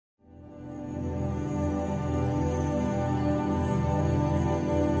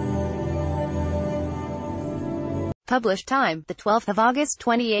Published time, the 12th of August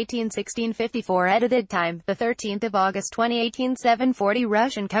 2018, 1654. Edited time, the 13th of August 2018, 7:40.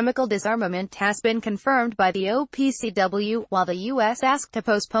 Russian chemical disarmament has been confirmed by the OPCW, while the U.S. asked to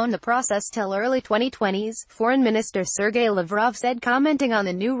postpone the process till early 2020s, Foreign Minister Sergei Lavrov said, commenting on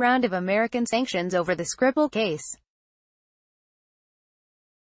the new round of American sanctions over the Skripal case.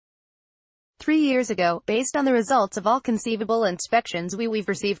 3 years ago, based on the results of all conceivable inspections we've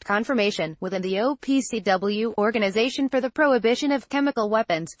received confirmation, within the OPCW, Organization for the Prohibition of Chemical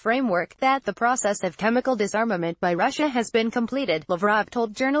Weapons, framework, that the process of chemical disarmament by Russia has been completed, Lavrov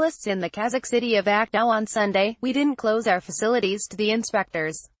told journalists in the Kazakh city of Aktau on Sunday. We didn't close our facilities to the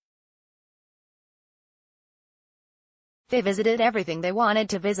inspectors. They visited everything they wanted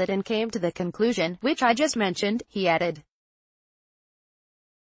to visit and came to the conclusion, which I just mentioned, he added.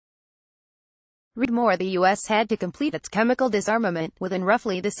 Read more. The U.S. had to complete its chemical disarmament within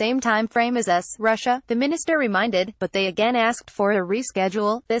roughly the same time frame as us, Russia, the minister reminded, but they again asked for a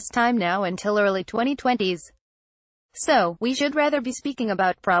reschedule, this time now until early 2020s. So, we should rather be speaking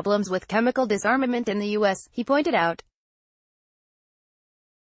about problems with chemical disarmament in the U.S., he pointed out.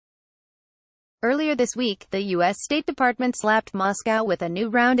 Earlier this week, the U.S. State Department slapped Moscow with a new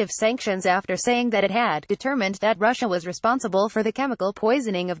round of sanctions after saying that it had determined that Russia was responsible for the chemical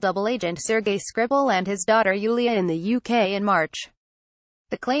poisoning of double agent Sergei Skripal and his daughter Yulia in the UK in March.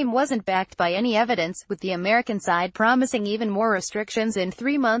 The claim wasn't backed by any evidence, with the American side promising even more restrictions in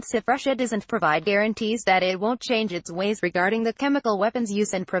 3 months if Russia doesn't provide guarantees that it won't change its ways regarding the chemical weapons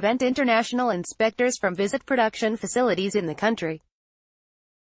use and prevent international inspectors from visit production facilities in the country.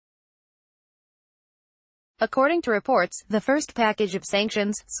 According to reports, the first package of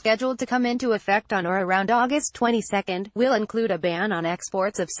sanctions, scheduled to come into effect on or around August 22, will include a ban on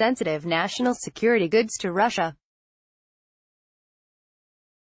exports of sensitive national security goods to Russia.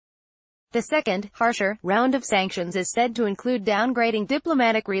 The second, harsher, round of sanctions is said to include downgrading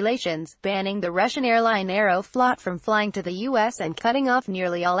diplomatic relations, banning the Russian airline Aeroflot from flying to the U.S. and cutting off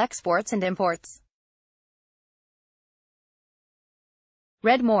nearly all exports and imports.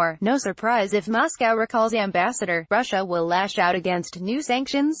 Read more. No surprise if Moscow recalls ambassador. Russia will lash out against new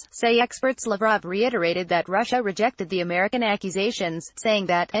sanctions, say experts. Lavrov reiterated that Russia rejected the American accusations, saying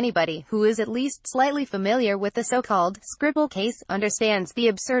that anybody who is at least slightly familiar with the so-called Skripal case understands the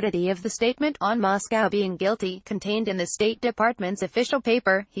absurdity of the statement on Moscow being guilty, contained in the State Department's official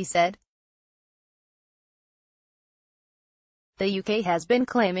paper, he said. The UK has been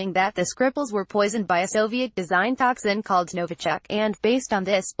claiming that the Skripals were poisoned by a Soviet-designed toxin called Novichok, and, based on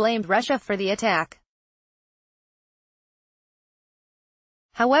this, blamed Russia for the attack.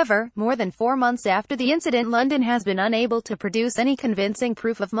 However, more than 4 months after the incident, London has been unable to produce any convincing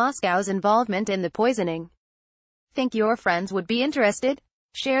proof of Moscow's involvement in the poisoning. Think your friends would be interested?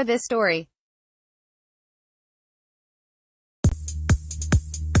 Share this story.